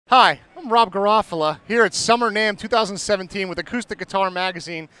Hi, I'm Rob Garofalo here at Summer NAMM 2017 with Acoustic Guitar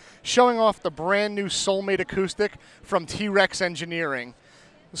Magazine, showing off the brand new SoulMate Acoustic from T-Rex Engineering.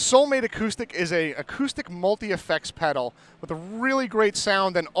 The SoulMate Acoustic is an acoustic multi-effects pedal with a really great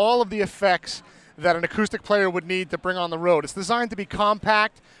sound and all of the effects that an acoustic player would need to bring on the road. It's designed to be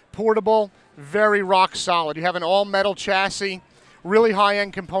compact, portable, very rock solid. You have an all-metal chassis, really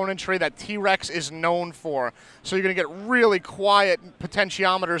high-end componentry that T-Rex is known for. So you're going to get really quiet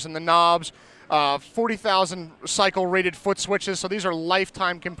potentiometers in the knobs, 40,000 cycle rated foot switches, so these are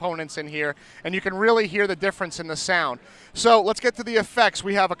lifetime components in here, and you can really hear the difference in the sound. So let's get to the effects.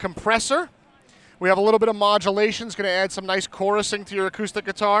 We have a compressor, we have a little bit of modulation, it's going to add some nice chorusing to your acoustic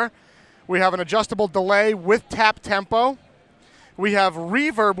guitar. We have an adjustable delay with tap tempo. We have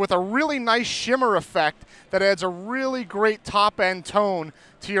reverb with a really nice shimmer effect that adds a really great top-end tone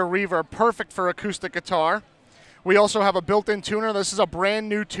to your reverb, perfect for acoustic guitar. We also have a built-in tuner. This is a brand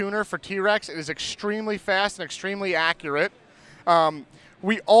new tuner for T-Rex. It is extremely fast and extremely accurate.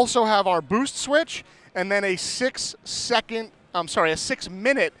 We also have our boost switch and then a 6-minute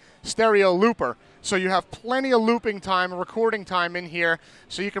stereo looper. So you have plenty of looping time, recording time in here,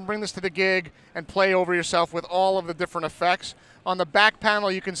 so you can bring this to the gig and play over yourself with all of the different effects. On the back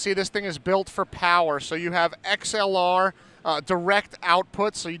panel, you can see this thing is built for power. So you have XLR direct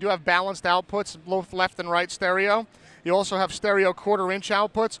outputs, so you do have balanced outputs, both left and right stereo. You also have stereo quarter-inch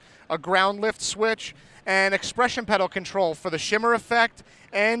outputs, a ground lift switch, and expression pedal control for the shimmer effect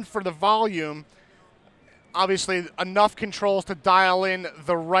and for the volume. Obviously, enough controls to dial in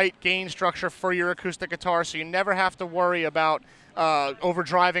the right gain structure for your acoustic guitar, so you never have to worry about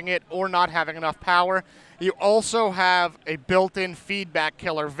overdriving it or not having enough power. You also have a built-in feedback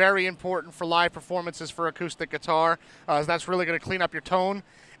killer, very important for live performances for acoustic guitar, as that's really going to clean up your tone,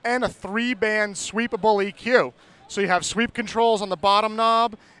 and a 3-band sweepable EQ. So you have sweep controls on the bottom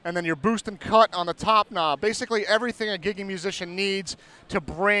knob, and then your boost and cut on the top knob. Basically everything a gigging musician needs to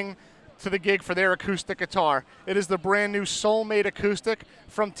bring to the gig for their acoustic guitar. It is the brand new SoulMate Acoustic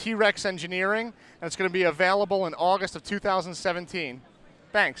from T-Rex Engineering, and it's going to be available in August of 2017.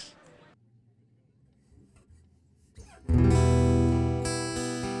 Thanks.